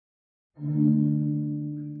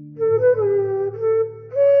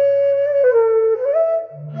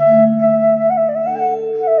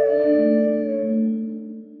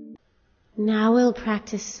Now we'll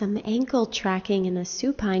practice some ankle tracking in a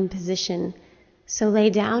supine position. So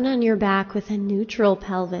lay down on your back with a neutral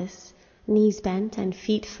pelvis, knees bent and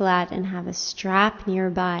feet flat, and have a strap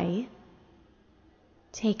nearby.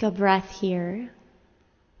 Take a breath here.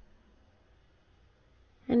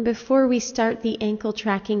 And before we start the ankle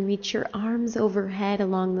tracking, reach your arms overhead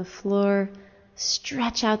along the floor.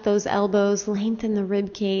 Stretch out those elbows, lengthen the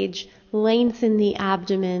rib cage, lengthen the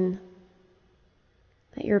abdomen.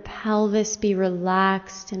 Let your pelvis be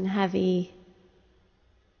relaxed and heavy.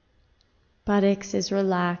 Buttocks is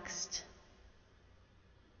relaxed.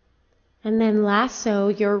 And then lasso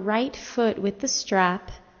your right foot with the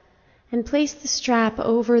strap and place the strap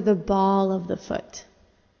over the ball of the foot.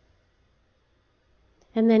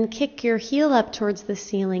 And then kick your heel up towards the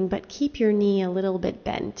ceiling, but keep your knee a little bit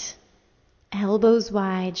bent. Elbows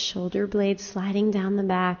wide, shoulder blades sliding down the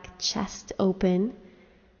back, chest open.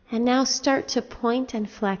 And now start to point and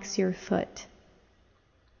flex your foot,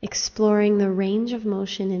 exploring the range of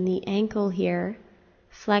motion in the ankle here,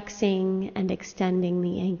 flexing and extending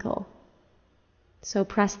the ankle. So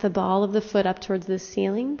press the ball of the foot up towards the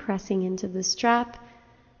ceiling, pressing into the strap,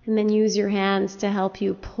 and then use your hands to help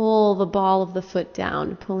you pull the ball of the foot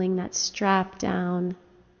down, pulling that strap down.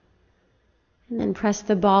 And then press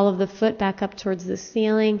the ball of the foot back up towards the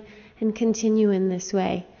ceiling and continue in this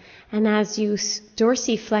way. And as you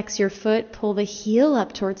dorsiflex your foot, pull the heel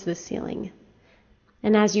up towards the ceiling.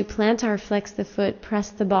 And as you plantar flex the foot, press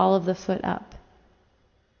the ball of the foot up.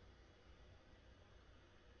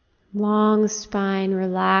 Long spine,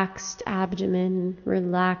 relaxed abdomen,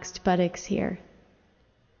 relaxed buttocks here.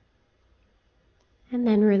 And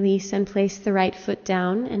then release and place the right foot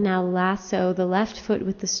down. And now lasso the left foot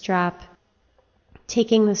with the strap,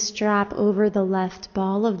 taking the strap over the left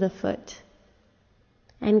ball of the foot.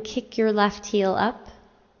 And kick your left heel up,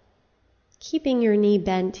 keeping your knee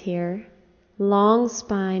bent here. Long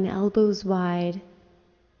spine, elbows wide.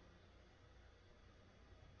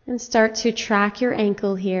 And start to track your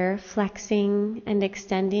ankle here, flexing and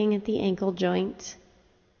extending at the ankle joint.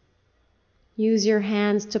 Use your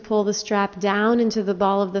hands to pull the strap down into the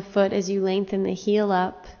ball of the foot as you lengthen the heel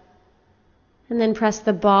up. And then press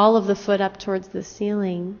the ball of the foot up towards the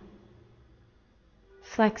ceiling.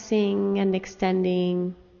 Flexing and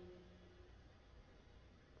extending,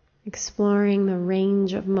 exploring the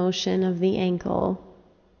range of motion of the ankle,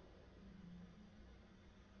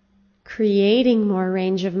 creating more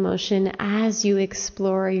range of motion as you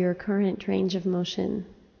explore your current range of motion.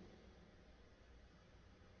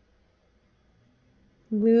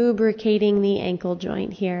 Lubricating the ankle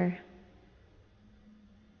joint here.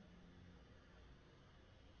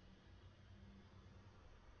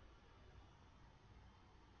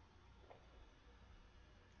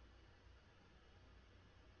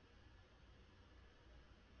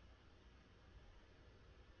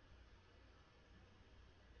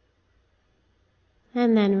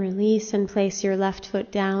 And then release and place your left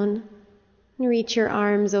foot down and reach your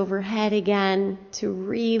arms overhead again to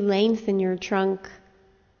re-lengthen your trunk.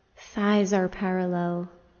 Thighs are parallel.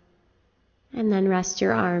 And then rest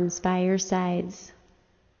your arms by your sides.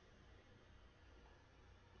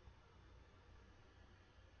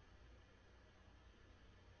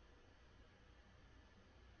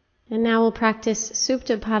 And now we'll practice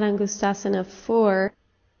Supta Padangusthasana 4.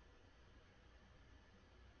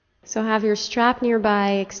 So have your strap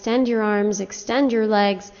nearby, extend your arms, extend your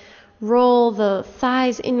legs, roll the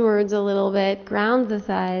thighs inwards a little bit, ground the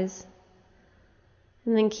thighs.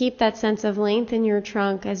 And then keep that sense of length in your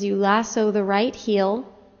trunk as you lasso the right heel,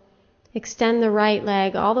 extend the right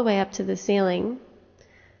leg all the way up to the ceiling,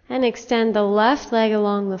 and extend the left leg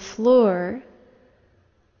along the floor,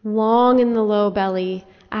 long in the low belly,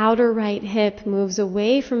 outer right hip moves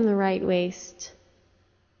away from the right waist.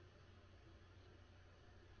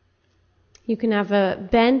 You can have a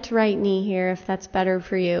bent right knee here if that's better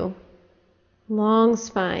for you. Long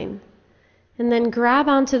spine. And then grab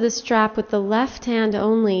onto the strap with the left hand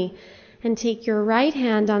only and take your right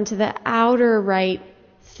hand onto the outer right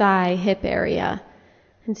thigh hip area.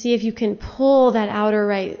 And see if you can pull that outer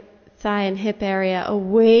right thigh and hip area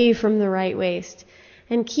away from the right waist.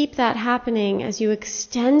 And keep that happening as you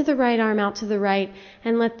extend the right arm out to the right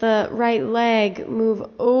and let the right leg move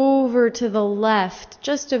over to the left,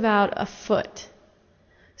 just about a foot.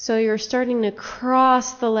 So you're starting to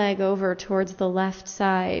cross the leg over towards the left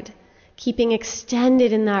side, keeping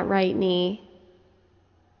extended in that right knee,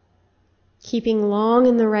 keeping long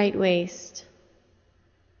in the right waist.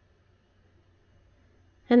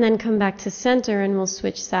 And then come back to center and we'll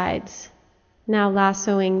switch sides. Now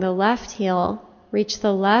lassoing the left heel, reach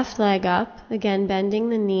the left leg up, again bending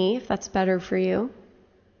the knee if that's better for you.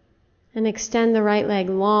 And extend the right leg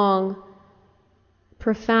long,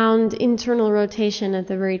 profound internal rotation at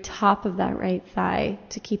the very top of that right thigh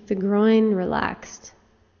to keep the groin relaxed.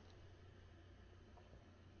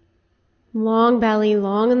 Long belly,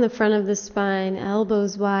 long in the front of the spine,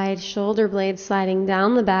 elbows wide, shoulder blades sliding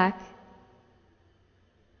down the back.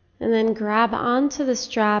 And then grab onto the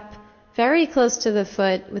strap very close to the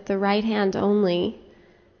foot with the right hand only.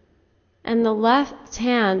 And the left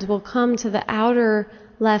hand will come to the outer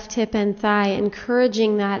left hip and thigh,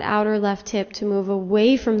 encouraging that outer left hip to move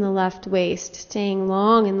away from the left waist, staying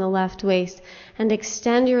long in the left waist. And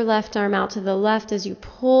extend your left arm out to the left as you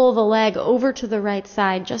pull the leg over to the right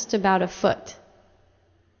side, just about a foot.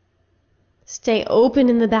 Stay open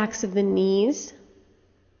in the backs of the knees.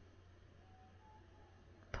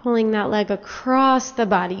 Pulling that leg across the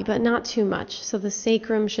body, but not too much, so the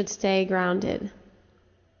sacrum should stay grounded.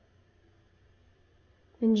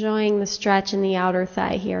 Enjoying the stretch in the outer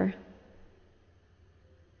thigh here.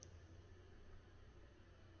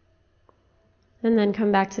 And then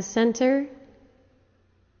come back to center.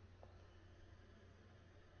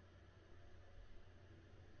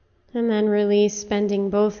 And then release, bending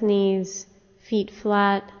both knees, feet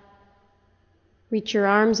flat. Reach your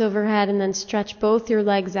arms overhead and then stretch both your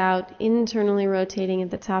legs out, internally rotating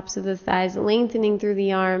at the tops of the thighs, lengthening through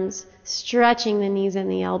the arms, stretching the knees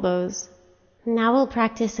and the elbows. Now we'll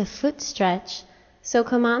practice a foot stretch, so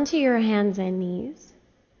come onto your hands and knees.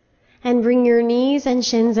 And bring your knees and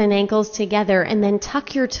shins and ankles together and then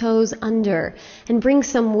tuck your toes under and bring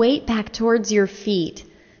some weight back towards your feet.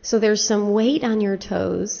 So there's some weight on your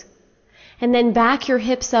toes. And then back your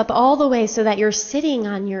hips up all the way so that you're sitting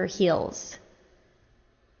on your heels.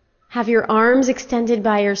 Have your arms extended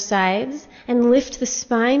by your sides and lift the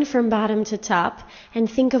spine from bottom to top and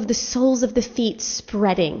think of the soles of the feet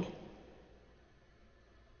spreading.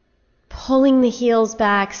 Pulling the heels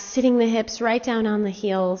back, sitting the hips right down on the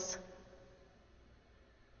heels.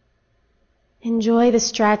 Enjoy the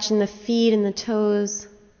stretch in the feet and the toes.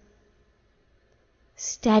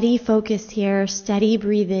 Steady focus here, steady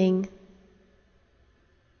breathing.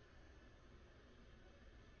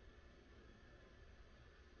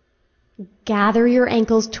 Gather your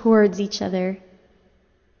ankles towards each other.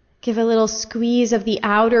 Give a little squeeze of the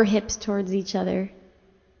outer hips towards each other.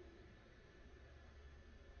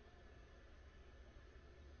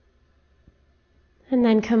 And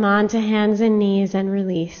then come on to hands and knees and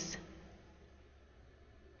release.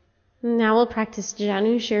 Now we'll practice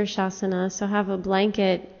Janu Shirshasana, so have a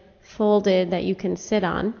blanket folded that you can sit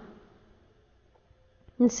on.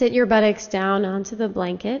 And sit your buttocks down onto the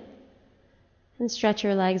blanket. And stretch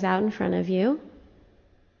your legs out in front of you.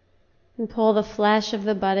 And pull the flesh of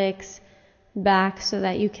the buttocks back so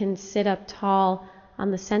that you can sit up tall on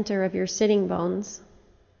the center of your sitting bones.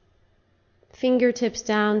 Fingertips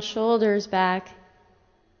down, shoulders back.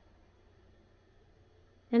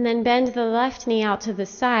 And then bend the left knee out to the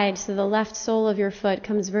side so the left sole of your foot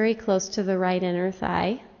comes very close to the right inner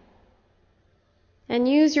thigh. And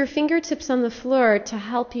use your fingertips on the floor to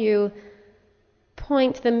help you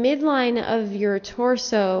point the midline of your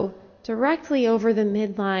torso directly over the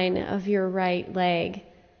midline of your right leg.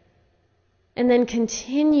 And then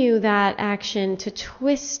continue that action to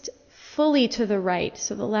twist fully to the right.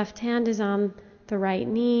 So the left hand is on the right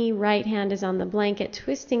knee, right hand is on the blanket,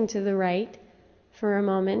 twisting to the right for a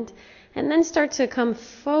moment. And then start to come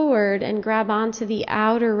forward and grab onto the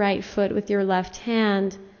outer right foot with your left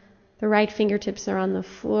hand. The right fingertips are on the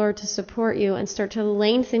floor to support you, and start to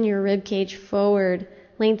lengthen your rib cage forward,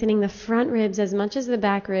 lengthening the front ribs as much as the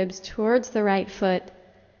back ribs towards the right foot.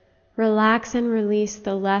 Relax and release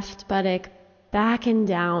the left buttock back and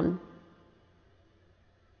down.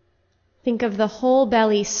 Think of the whole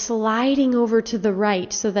belly sliding over to the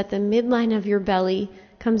right so that the midline of your belly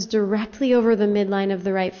comes directly over the midline of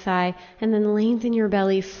the right thigh, and then lengthen your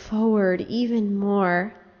belly forward even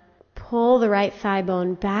more. Pull the right thigh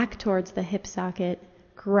bone back towards the hip socket.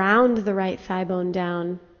 Ground the right thigh bone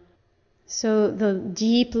down. So the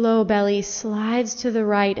deep low belly slides to the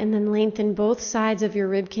right, and then lengthen both sides of your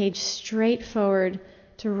rib cage straight forward,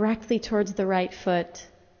 directly towards the right foot.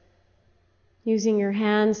 Using your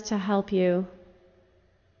hands to help you.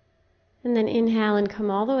 And then inhale and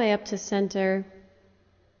come all the way up to center.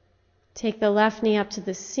 Take the left knee up to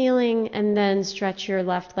the ceiling, and then stretch your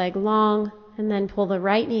left leg long. And then pull the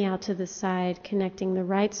right knee out to the side, connecting the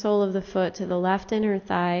right sole of the foot to the left inner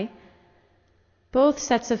thigh. Both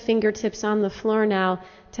sets of fingertips on the floor now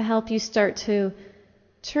to help you start to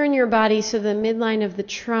Turn your body so the midline of the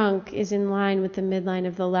trunk is in line with the midline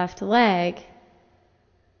of the left leg.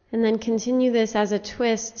 And then continue this as a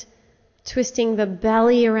twist, twisting the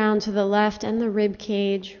belly around to the left and the rib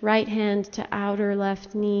cage, right hand to outer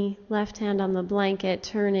left knee, left hand on the blanket,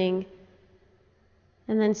 turning.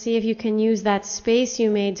 And then see if you can use that space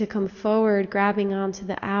you made to come forward, grabbing onto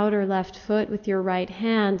the outer left foot with your right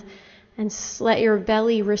hand, and let your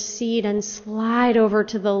belly recede and slide over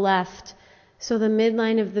to the left. So the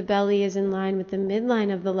midline of the belly is in line with the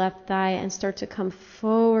midline of the left thigh, and start to come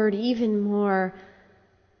forward even more.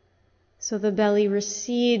 So the belly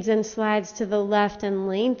recedes and slides to the left and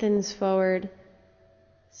lengthens forward.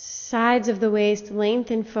 Sides of the waist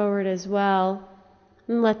lengthen forward as well.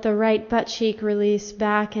 And let the right butt cheek release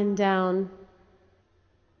back and down.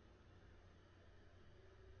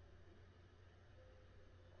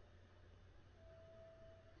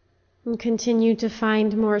 And continue to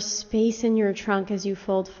find more space in your trunk as you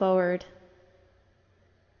fold forward.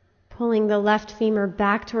 Pulling the left femur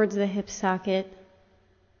back towards the hip socket.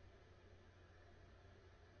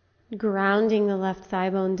 Grounding the left thigh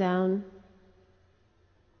bone down.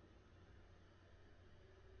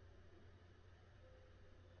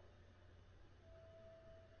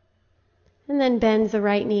 And then bend the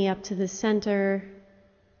right knee up to the center.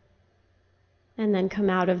 And then come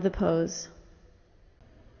out of the pose.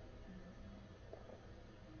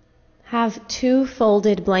 Have 2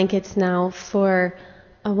 folded blankets now for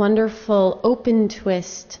a wonderful open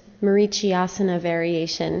twist Marichyasana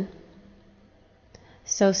variation.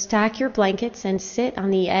 So stack your blankets and sit on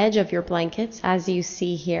the edge of your blankets as you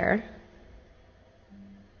see here.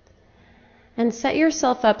 And set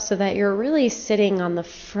yourself up so that you're really sitting on the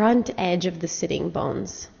front edge of the sitting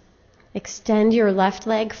bones. Extend your left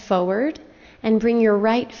leg forward and bring your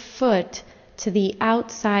right foot to the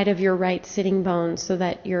outside of your right sitting bone so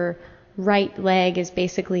that your right leg is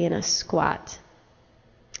basically in a squat.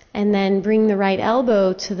 And then bring the right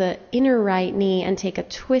elbow to the inner right knee and take a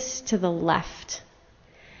twist to the left.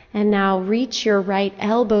 And now reach your right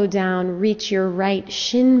elbow down, reach your right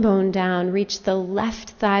shin bone down, reach the left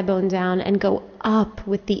thigh bone down, and go up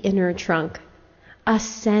with the inner trunk.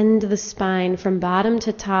 Ascend the spine from bottom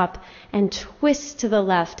to top and twist to the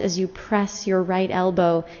left as you press your right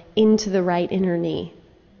elbow into the right inner knee.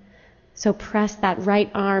 So press that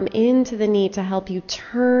right arm into the knee to help you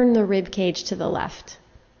turn the rib cage to the left.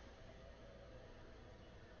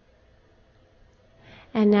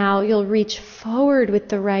 And now you'll reach forward with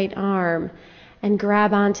the right arm and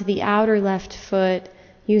grab onto the outer left foot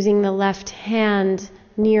using the left hand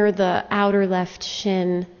near the outer left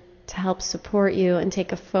shin to help support you, and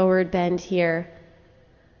take a forward bend here.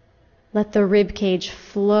 Let the rib cage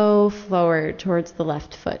flow forward towards the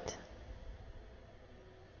left foot.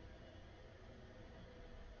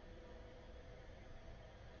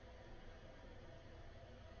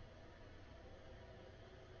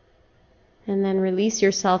 And then release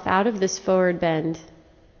yourself out of this forward bend.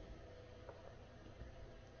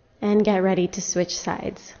 And get ready to switch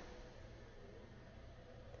sides.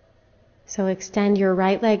 So extend your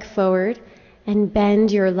right leg forward and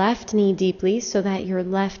bend your left knee deeply so that your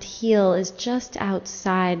left heel is just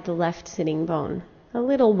outside the left sitting bone, a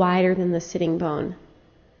little wider than the sitting bone.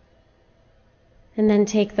 And then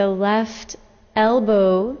take the left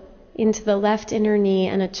elbow into the left inner knee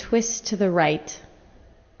and a twist to the right.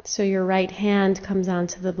 So your right hand comes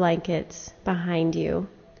onto the blankets behind you.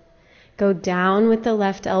 Go down with the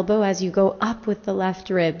left elbow as you go up with the left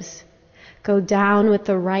ribs. Go down with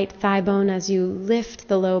the right thigh bone as you lift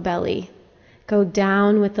the low belly. Go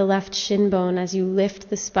down with the left shin bone as you lift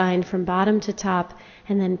the spine from bottom to top,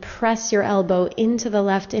 and then press your elbow into the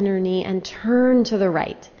left inner knee and turn to the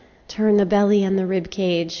right. Turn the belly and the rib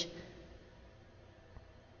cage.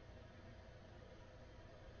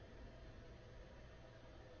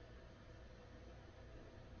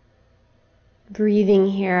 Breathing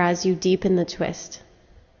here as you deepen the twist.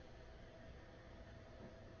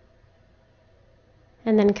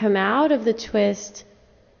 And then come out of the twist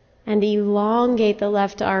and elongate the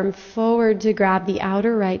left arm forward to grab the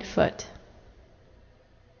outer right foot.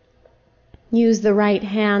 Use the right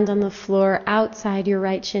hand on the floor outside your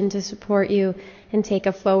right shin to support you, and take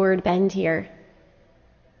a forward bend here.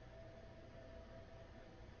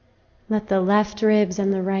 Let the left ribs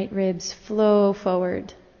and the right ribs flow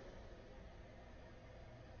forward.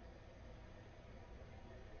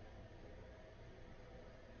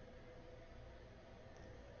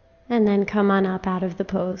 And then come on up out of the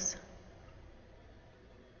pose.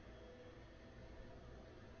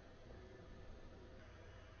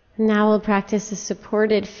 Now we'll practice a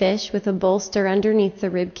supported fish with a bolster underneath the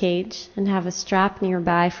rib cage and have a strap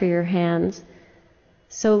nearby for your hands.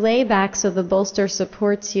 So lay back so the bolster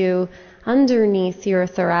supports you underneath your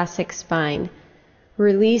thoracic spine.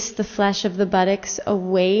 Release the flesh of the buttocks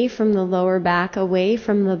away from the lower back, away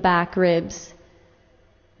from the back ribs.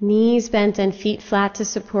 Knees bent and feet flat to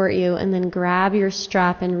support you, and then grab your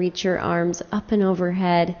strap and reach your arms up and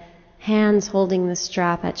overhead, hands holding the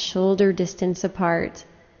strap at shoulder distance apart.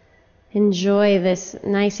 Enjoy this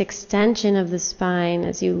nice extension of the spine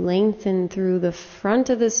as you lengthen through the front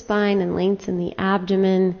of the spine and lengthen the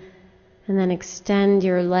abdomen, and then extend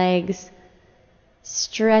your legs.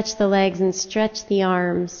 Stretch the legs and stretch the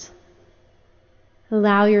arms.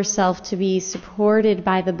 Allow yourself to be supported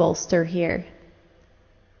by the bolster here.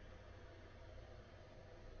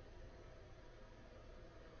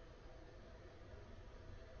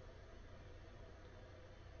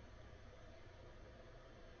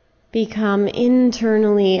 Become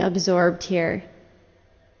internally absorbed here.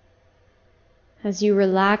 As you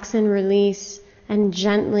relax and release and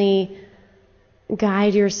gently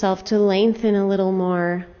guide yourself to lengthen a little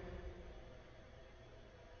more.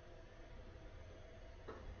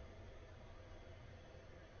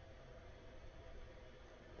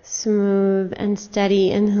 Smooth and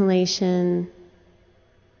steady inhalation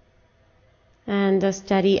and a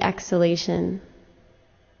steady exhalation.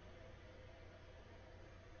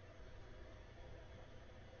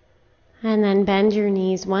 And then bend your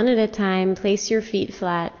knees one at a time, place your feet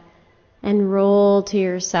flat, and roll to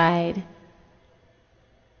your side.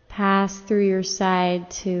 Pass through your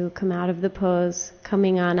side to come out of the pose,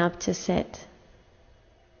 coming on up to sit.